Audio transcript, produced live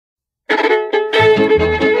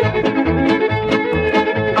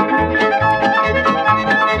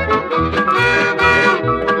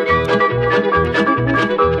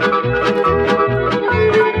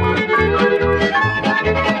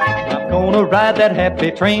ride that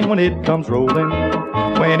happy train when it comes rolling.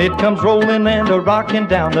 When it comes rolling and a-rocking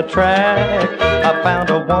down the track. I found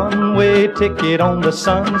a one-way ticket on the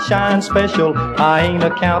Sunshine Special. I ain't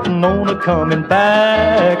a-counting on a-coming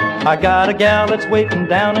back. I got a gal that's waiting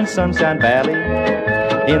down in Sunshine Valley,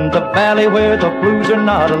 in the valley where the blues are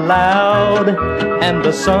not allowed. And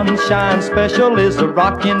the Sunshine Special is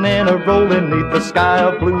a-rocking and a-rolling 'neath the sky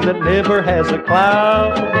of blue that never has a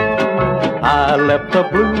cloud. I left the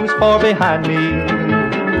blues far behind me,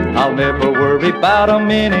 I'll never worry about 'em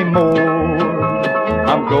anymore.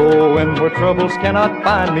 I'm going where troubles cannot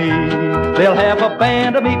find me. They'll have a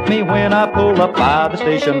band to meet me when I pull up by the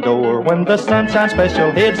station door. When the Sunshine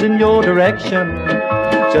Special heads in your direction,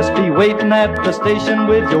 just be waiting at the station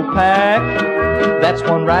with your pack. That's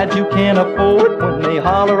one ride you can afford when they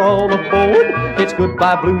holler all aboard. It's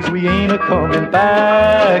goodbye blues, we ain't a-coming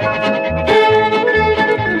back.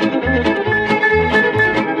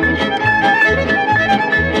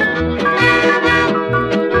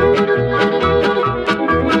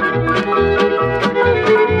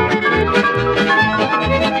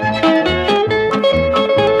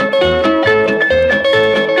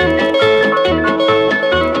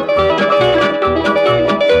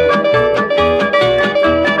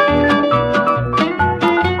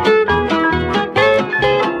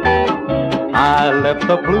 I left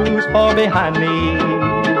the blues far behind me,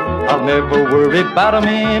 I'll never worry about 'em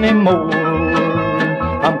anymore.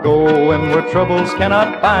 I'm going where troubles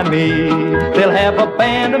cannot find me. They'll have a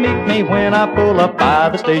band to meet me when I pull up by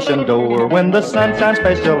the station door. When the Sunshine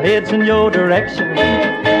Special heads in your direction,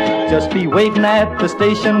 just be waiting at the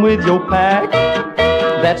station with your pack.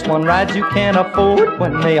 That's one ride you can afford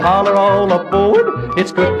when they holler all aboard.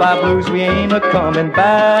 It's goodbye blues, we ain't a-coming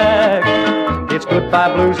back. It's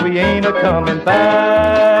goodbye blues, we ain't a-coming back.